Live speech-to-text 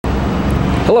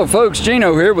Hello folks,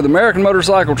 Gino here with American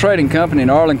Motorcycle Trading Company in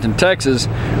Arlington, Texas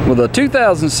with a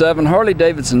 2007 Harley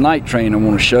Davidson night train I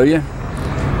want to show you.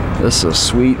 This is a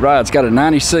sweet ride. It's got a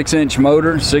 96-inch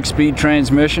motor, 6-speed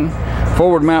transmission,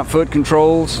 forward mount foot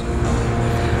controls,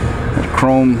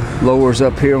 chrome lowers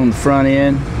up here on the front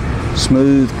end,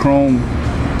 smooth chrome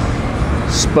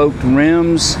spoked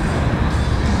rims,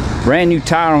 brand new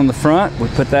tire on the front. We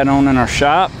put that on in our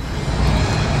shop.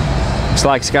 Looks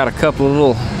like it's got a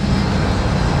couple of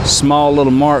small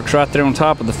little marks right there on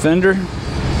top of the fender.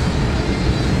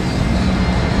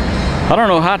 I don't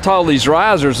know how tall these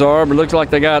risers are, but it looks like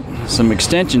they got some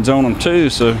extensions on them too,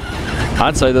 so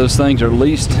I'd say those things are at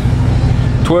least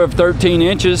 12-13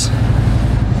 inches.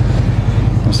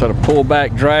 Set of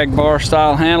pullback drag bar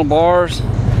style handlebars,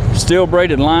 steel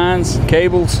braided lines,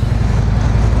 cables,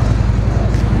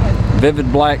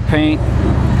 vivid black paint,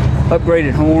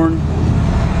 upgraded horn,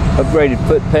 upgraded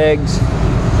foot pegs.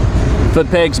 Foot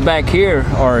pegs back here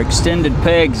are extended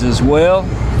pegs as well.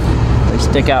 They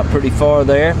stick out pretty far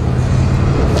there.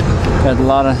 Got a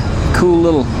lot of cool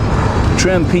little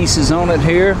trim pieces on it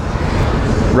here.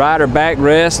 Rider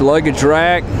backrest, luggage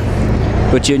rack.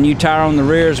 Put you a new tire on the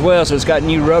rear as well, so it's got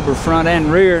new rubber front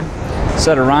and rear.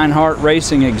 Set of Reinhardt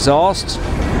Racing exhausts.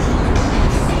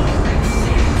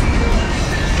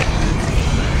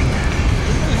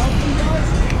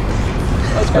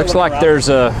 Looks like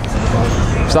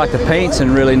the paint's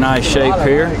in really nice shape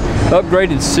here.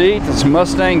 Upgraded seat, it's a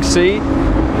Mustang seat.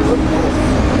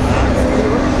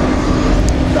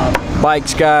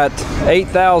 Bike's got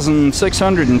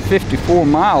 8,654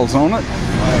 miles on it.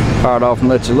 Fire it off and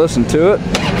let you listen to it.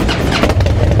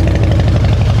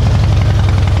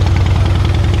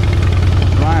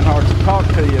 Reinhardt's talk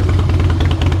to you.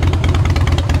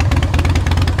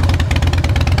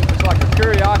 Looks like a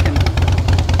Kuryakin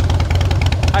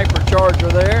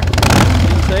hypercharger there.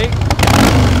 Intake.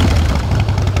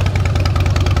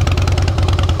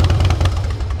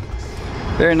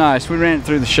 Very nice. We ran it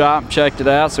through the shop, checked it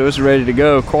out, so it's ready to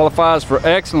go. Qualifies for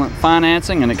excellent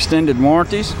financing and extended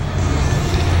warranties. If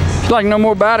you'd like to know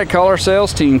more about it, call our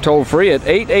sales team toll free at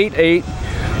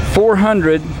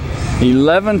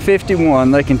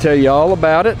 888-400-1151. They can tell you all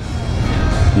about it.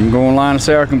 You can go online and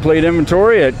see our complete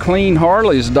inventory at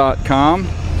cleanharleys.com.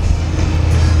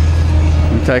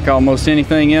 We take almost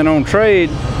anything in on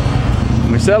trade.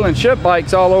 We sell and ship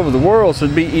bikes all over the world, so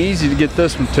it'd be easy to get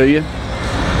this one to you.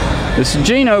 This is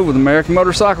Gino with American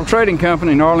Motorcycle Trading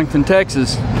Company in Arlington,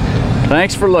 Texas.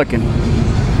 Thanks for looking.